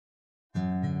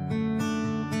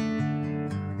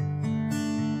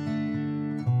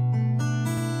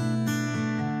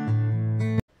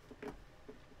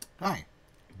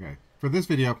For this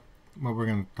video, what we're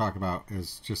going to talk about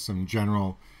is just some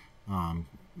general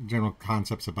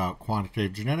concepts about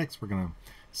quantitative genetics. We're going to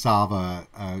solve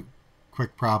a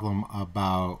quick problem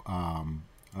about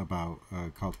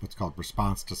what's called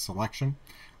response to selection,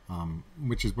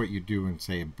 which is what you do in,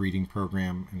 say, a breeding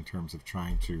program in terms of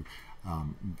trying to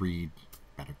breed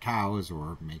better cows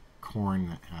or make corn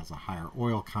that has a higher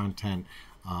oil content,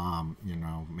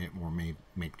 may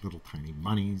make little tiny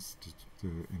bunnies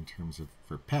in terms of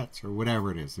for pets or whatever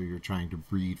it is. So you're trying to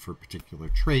breed for a particular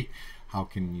trait. How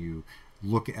can you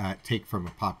take from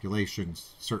a population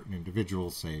certain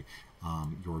individuals, say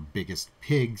your biggest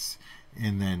pigs,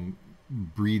 and then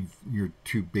breed your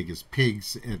two biggest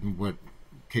pigs, and what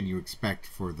can you expect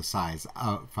for the size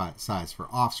for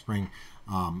offspring?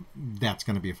 That's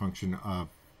going to be a function of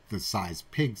the size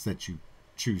pigs that you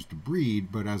choose to breed,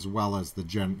 but as well as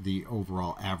the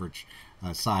overall average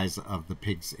size of the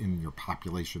pigs in your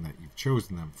population that you've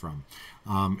chosen them from.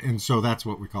 And so that's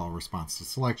what we call a response to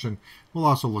selection. We'll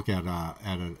also look at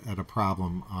a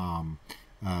problem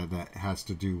that has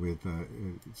to do with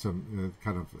some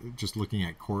kind of just looking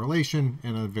at correlation,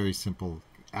 and a very simple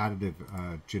additive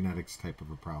genetics type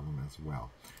of a problem as well.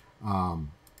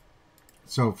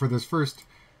 So for this first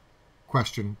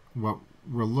question, what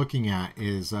we're looking at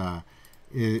is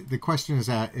the question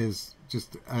is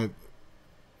just a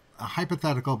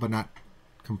hypothetical, but not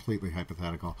completely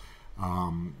hypothetical.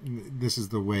 This is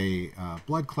the way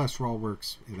blood cholesterol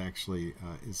works. It actually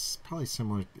is probably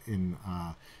similar in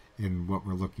what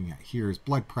we're looking at here is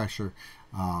blood pressure.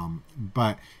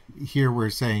 But here we're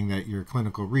saying that you're a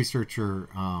clinical researcher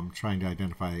trying to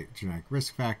identify genetic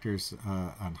risk factors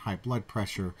on high blood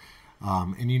pressure.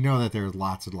 And you know that there are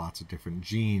lots and lots of different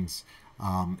genes,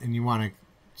 and you want to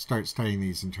start studying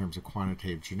these in terms of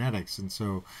quantitative genetics. And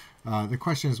so the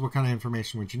question is, what kind of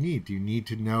information would you need? Do you need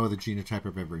to know the genotype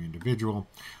of every individual?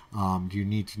 Do you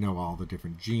need to know all the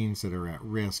different genes that are at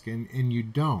risk? And you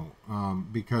don't,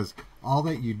 because all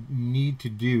that you need to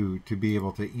do to be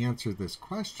able to answer this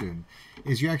question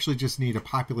is you actually just need a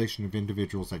population of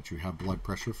individuals that you have blood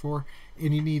pressure for,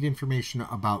 and you need information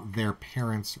about their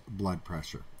parents' blood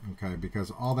pressure, okay?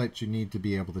 Because all that you need to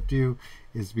be able to do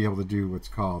is be able to do what's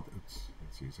called,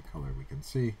 let's use a color we can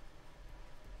see,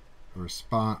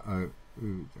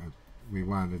 we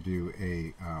want to do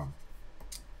a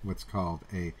what's called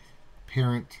a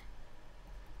parent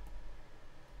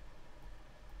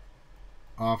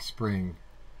offspring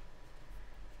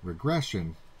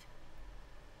regression,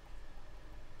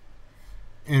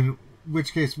 in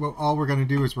which case all we're going to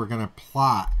do is we're going to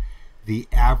plot the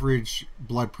average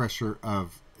blood pressure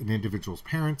of an individual's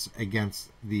parents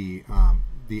against the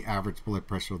average blood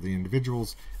pressure of the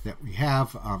individuals that we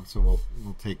have. So we'll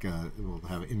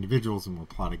have individuals, and we'll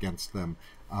plot against them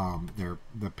the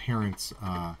parents'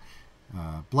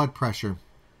 blood pressure,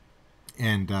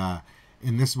 and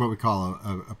this is what we call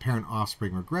a parent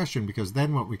offspring regression, because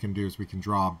then what we can do is we can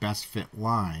draw a best fit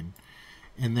line,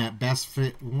 and that best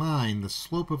fit line, the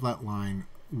slope of that line,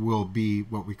 will be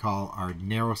what we call our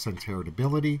narrow sense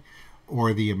heritability,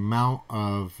 or the amount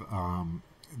of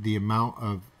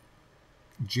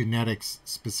genetics,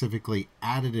 specifically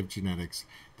additive genetics,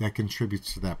 that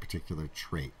contributes to that particular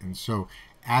trait. And so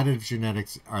additive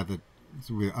genetics are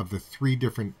of the three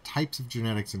different types of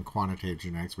genetics in quantitative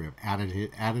genetics. We have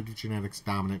additive genetics,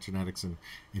 dominant genetics, and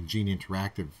gene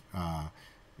interactive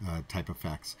type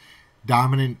effects.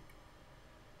 Dominant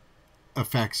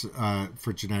effects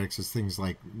for genetics is things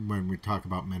like when we talk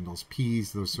about Mendel's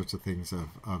P's, those sorts of things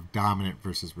of dominant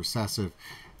versus recessive.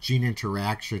 Gene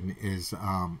interaction is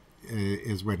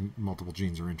when multiple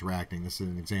genes are interacting. This is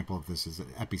an example of this is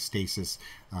epistasis,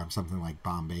 something like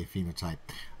Bombay phenotype.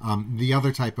 The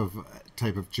other type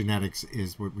of genetics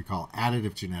is what we call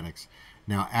additive genetics.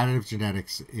 Now, additive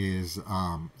genetics is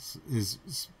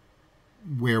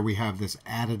where we have this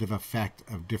additive effect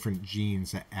of different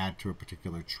genes that add to a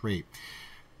particular trait.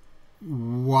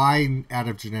 Why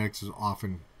additive genetics is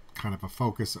often kind of a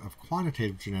focus of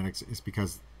quantitative genetics is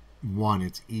because, one,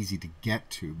 it's easy to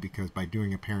get to, because by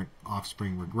doing a parent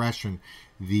offspring regression,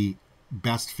 the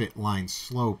best fit line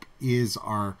slope is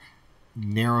our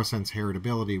narrow sense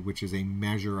heritability, which is a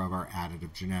measure of our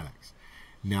additive genetics.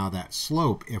 Now that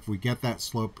slope, if we get that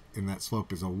slope and that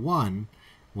slope is a 1,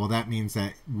 well, that means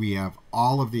that we have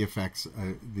all of the effects.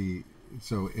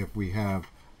 So if we have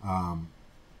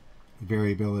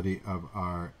variability of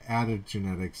our additive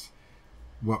genetics,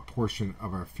 what portion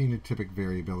of our phenotypic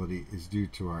variability is due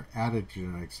to our additive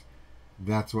genetics,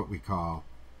 that's what we call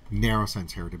narrow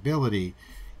sense heritability.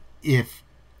 If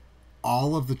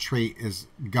all of the trait is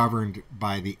governed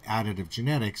by the additive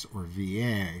genetics, or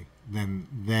VA,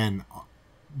 then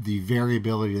the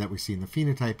variability that we see in the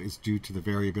phenotype is due to the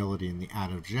variability in the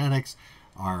additive genetics.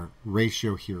 Our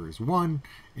ratio here is 1,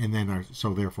 and then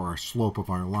so therefore our slope of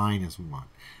our line is 1.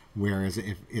 Whereas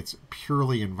if it's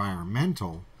purely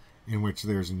environmental, in which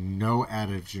there's no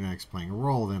additive genetics playing a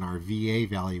role, then our VA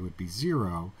value would be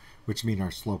 0, which means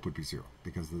our slope would be 0,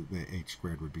 because the h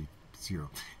squared would be 0.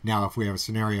 Now, if we have a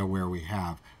scenario where we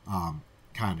have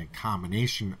kind of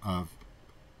combination of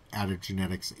additive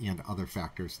genetics and other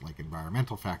factors like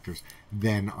environmental factors,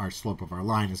 then our slope of our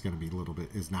line is going to be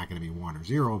not going to be 1 or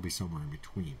 0, it'll be somewhere in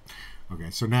between. Okay,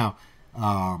 so now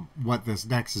what this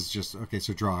next is just, okay,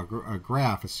 so draw a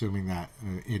graph assuming that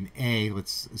in A,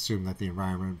 let's assume that the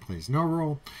environment plays no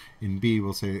role. In B,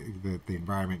 we'll say that the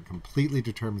environment completely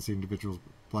determines the individual's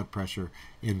blood pressure.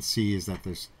 In C is that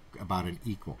there's about an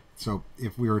equal. So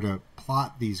if we were to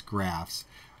plot these graphs,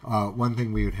 one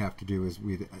thing we would have to do is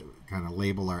we'd kind of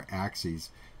label our axes.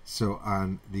 So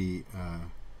on the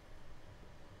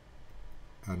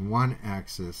on one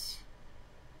axis,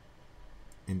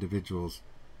 individuals'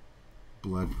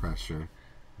 blood pressure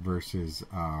versus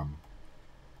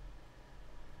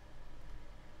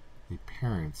the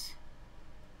parents'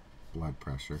 blood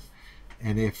pressure.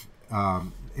 And if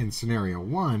in scenario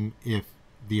 1, if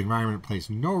the environment plays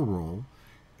no role,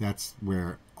 that's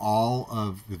where all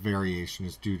of the variation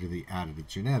is due to the additive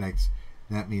genetics,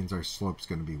 that means our slope's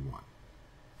going to be 1.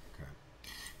 Okay.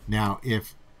 Now,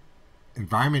 if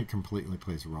environment completely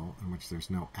plays a role, in which there's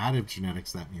no additive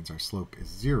genetics, that means our slope is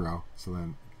 0, so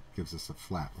then it gives us a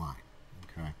flat line.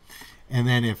 Okay. And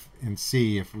then if in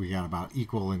C, if we got about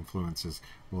equal influences,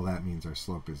 well, that means our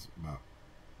slope is about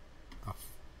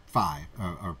 5,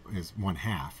 or is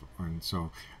 1/2, and so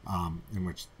in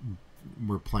which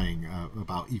we're playing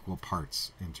about equal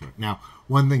parts into it. Now,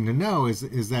 one thing to know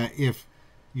is that if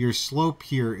your slope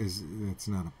here is, it's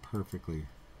not a perfectly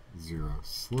 0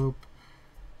 slope,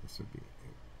 this would be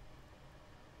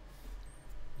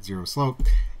 0 slope.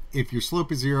 If your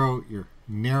slope is 0, your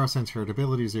narrow sense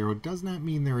heritability is 0, does not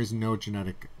mean there is no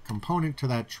genetic component to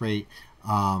that trait,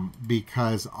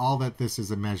 because all that this is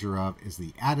a measure of is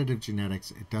the additive genetics.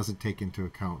 It doesn't take into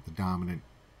account the dominant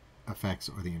effects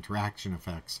or the interaction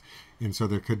effects, and so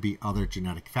there could be other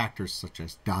genetic factors such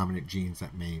as dominant genes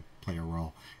that may play a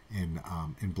role in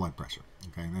blood pressure.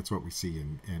 Okay, and that's what we see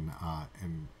in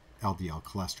LDL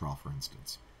cholesterol, for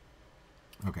instance.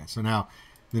 Okay, so now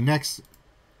the next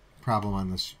problem on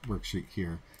this worksheet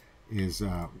here is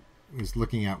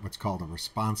looking at what's called a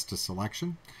response to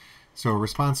selection. So a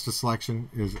response to selection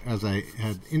is, as I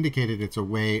had indicated, it's a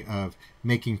way of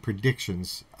making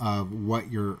predictions of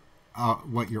what your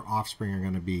offspring are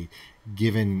going to be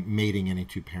given mating any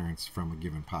two parents from a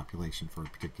given population for a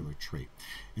particular trait.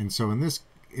 And so in this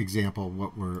example,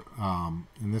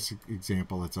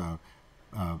 it's a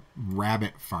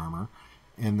rabbit farmer,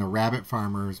 and the rabbit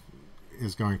farmer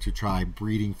is going to try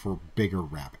breeding for bigger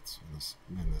rabbits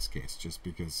in this case, just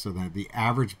because, so that the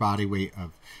average body weight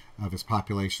of his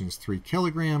population is 3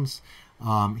 kilograms.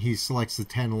 He selects the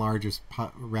 10 largest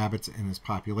rabbits in his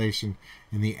population,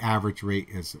 and the average weight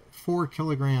is 4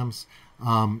 kilograms.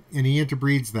 And he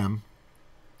interbreeds them.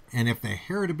 And if the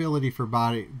heritability for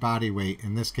body weight,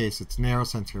 in this case it's narrow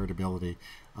sense heritability,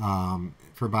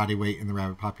 for body weight in the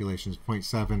rabbit population is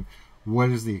 0.7,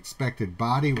 what is the expected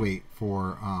body weight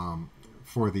for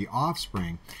the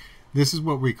offspring? This is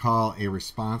what we call a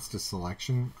response to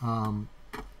selection,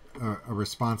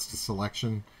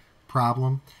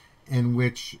 problem, in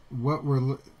which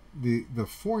the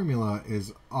formula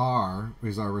is our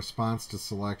response to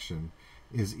selection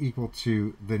is equal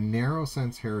to the narrow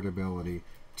sense heritability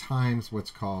times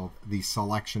what's called the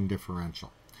selection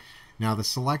differential. Now, the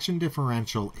selection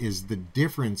differential is the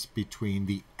difference between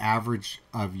the average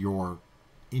of your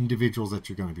individuals that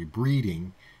you're going to be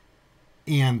breeding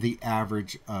and the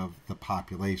average of the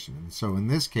population. And so in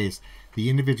this case, the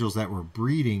individuals that we're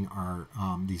breeding are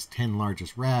these 10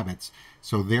 largest rabbits,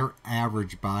 so their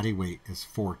average body weight is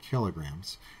 4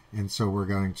 kilograms. And so we're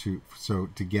going to,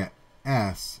 to get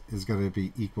S is going to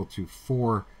be equal to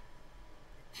 4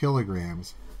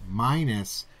 kilograms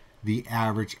minus the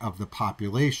average of the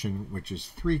population, which is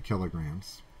 3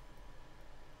 kilograms.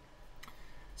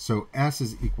 So S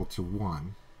is equal to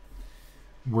 1.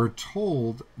 We're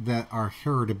told that our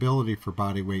heritability for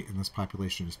body weight in this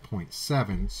population is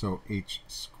 0.7, so H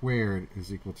squared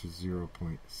is equal to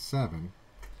 0.7.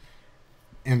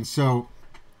 And so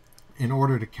in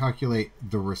order to calculate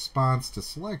the response to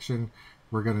selection,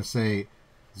 we're going to say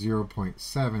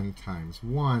 0.7 times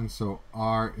 1, so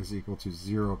R is equal to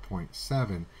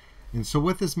 0.7. And so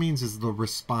what this means is the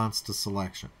response to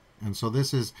selection. And so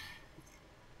this is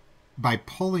by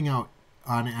pulling out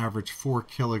on average 4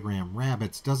 kilogram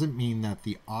rabbits doesn't mean that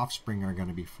the offspring are going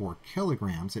to be 4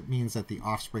 kilograms. It means that the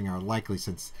offspring are likely,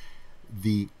 since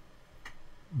the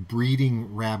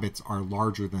breeding rabbits are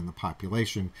larger than the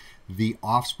population, the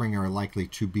offspring are likely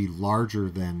to be larger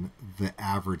than the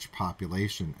average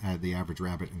population, the average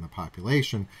rabbit in the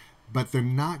population, but they're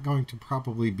not going to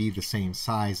probably be the same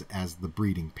size as the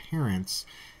breeding parents.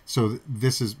 So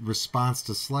this is response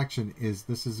to selection,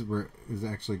 this is where is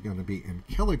actually going to be in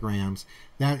kilograms.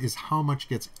 That is how much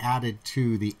gets added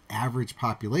to the average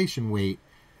population weight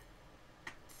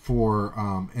for,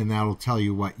 and that'll tell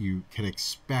you what you can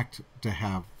expect to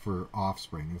have for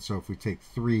offspring. And so if we take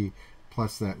 3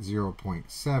 plus that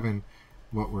 0.7,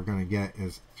 what we're going to get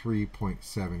is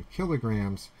 3.7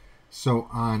 kilograms. So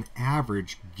on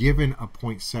average, given a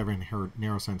 0.7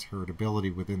 narrow sense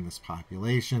heritability within this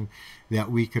population,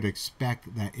 that we could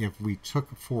expect that if we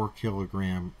took 4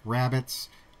 kilogram rabbits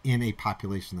in a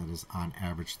population that is on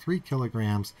average 3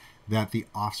 kilograms, that the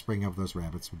offspring of those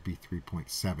rabbits would be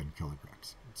 3.7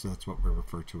 kilograms. So that's what we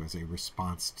refer to as a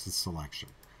response to selection.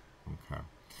 Okay.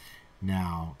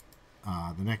 Now,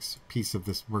 the next piece of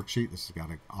this worksheet, this has got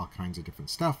all kinds of different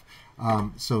stuff.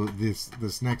 So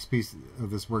this next piece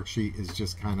of this worksheet is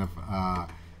just kind of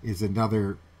is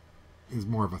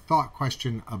more of a thought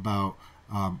question about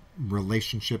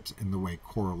relationships and the way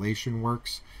correlation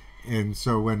works. And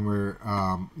so when we're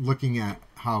looking at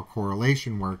how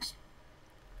correlation works,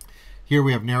 here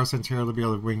we have narrow sense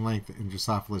heritability of wing length in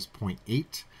Drosophila is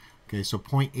 0.8. Okay, so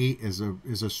 0.8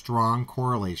 is a strong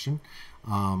correlation.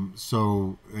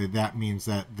 So that means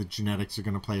that the genetics are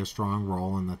going to play a strong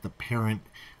role, and that the parent,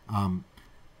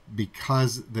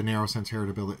 because the narrow sense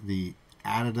heritability, the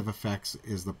additive effects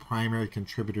is the primary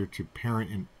contributor to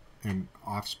parent and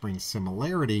offspring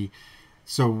similarity.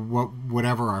 So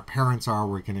whatever our parents are,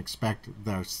 we can expect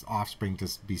their offspring to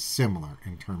be similar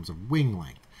in terms of wing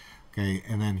length. Okay,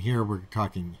 and then here we're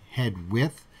talking head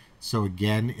width. So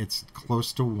again, it's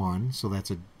close to 1. So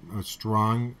that's a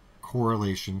strong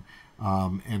correlation,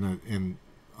 and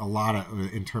a lot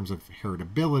of, in terms of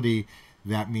heritability,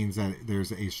 that means that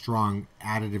there's a strong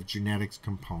additive genetics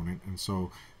component, and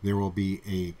so there will be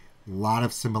a lot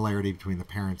of similarity between the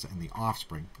parents and the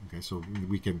offspring. Okay, so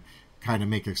we can kind of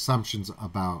make assumptions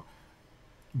about,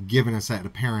 given a set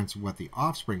of parents, what the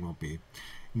offspring will be.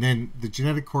 And then the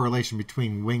genetic correlation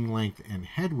between wing length and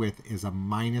head width is a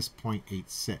minus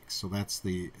 0.86. So that's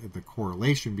the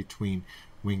correlation between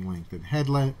wing length and head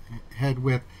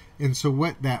width. And so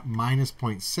what that minus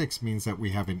 0.6 means, that we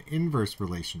have an inverse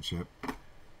relationship,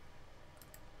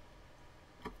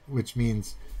 which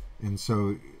means, and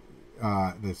so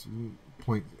this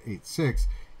 0.86,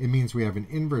 it means we have an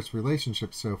inverse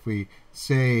relationship. So if we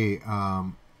say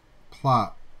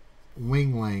plot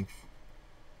wing length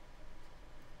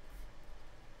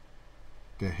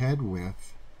to head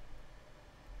width,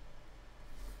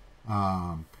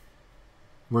 we're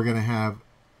going to have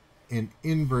an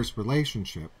inverse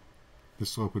relationship. The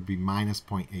slope would be minus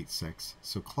 0.86,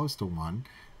 so close to 1,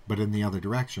 but in the other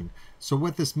direction. So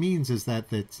what this means is that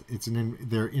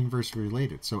they're inversely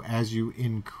related. So as you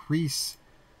increase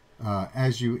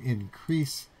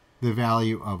the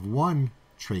value of one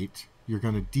trait, you're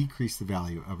going to decrease the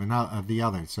value of the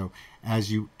other. So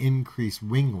as you increase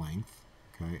wing length,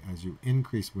 as you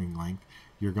increase wing length,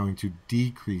 you're going to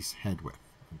decrease head width.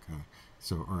 Okay,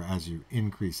 so, or as you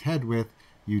increase head width,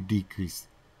 you decrease.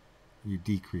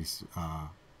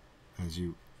 As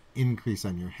you increase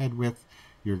on your head width,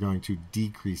 you're going to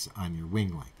decrease on your wing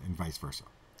length, and vice versa.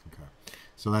 Okay,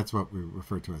 so that's what we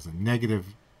refer to as a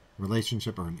negative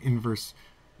relationship, or an inverse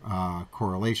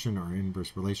correlation, or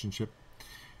inverse relationship.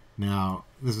 Now,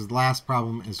 this is the last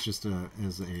problem. Is just kind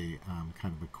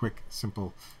of a quick,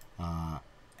 simple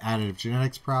additive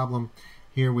genetics problem.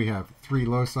 Here we have 3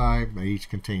 loci. They each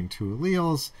contain 2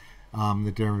 alleles.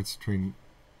 The difference between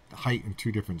height in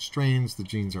 2 different strains. The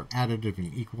genes are additive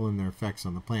and equal in their effects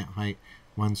on the plant height.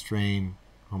 One strain,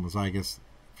 homozygous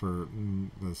for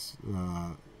this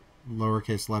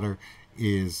lowercase letter,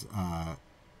 is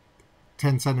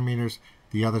 10 centimeters.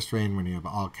 The other strain, when you have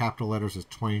all capital letters, is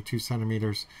 22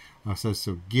 centimeters.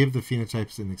 So give the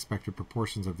phenotypes in the expected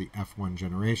proportions of the F1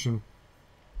 generation.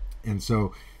 And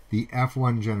so the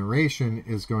F1 generation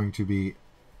is going to be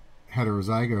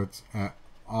heterozygotes at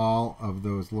all of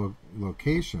those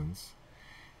locations.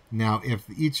 Now, if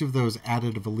each of those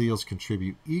additive alleles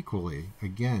contribute equally,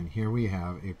 again, here we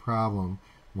have a problem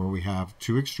where we have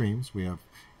 2 extremes. We have,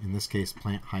 in this case,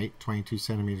 plant height, 22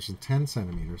 centimeters and 10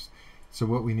 centimeters. So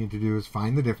what we need to do is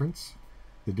find the difference.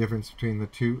 The difference between the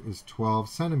 2 is 12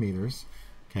 centimeters.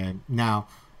 Okay, now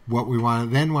what we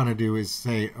want to do is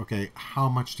say, okay, how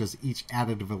much does each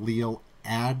additive allele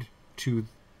add to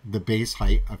the base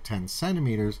height of 10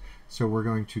 centimeters. So we're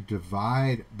going to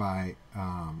divide by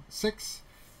 6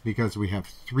 because we have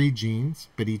 3 genes,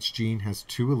 but each gene has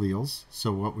 2 alleles.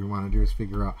 So what we want to do is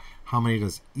figure out how many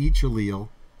does each allele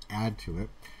add to it.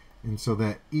 And so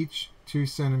that each 2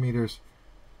 centimeters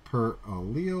per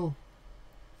allele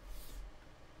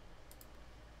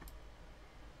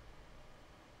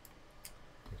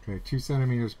okay, 2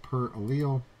 centimeters per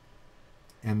allele,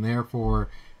 and therefore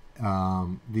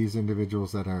these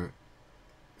individuals that are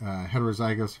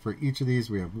heterozygous, for each of these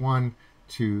we have 1,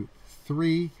 2,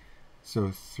 3.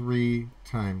 So 3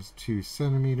 times 2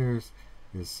 centimeters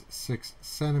is 6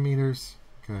 centimeters.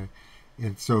 Okay,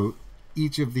 and so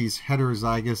each of these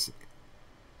heterozygous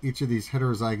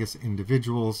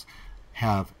individuals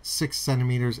have 6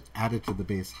 centimeters added to the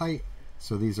base height.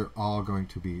 So these are all going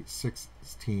to be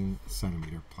 16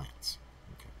 centimeter plants.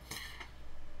 Okay.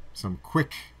 Some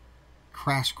quick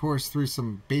crash course through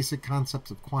some basic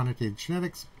concepts of quantitative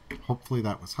genetics. Hopefully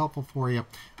that was helpful for you.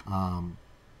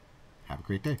 Have a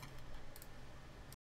great day.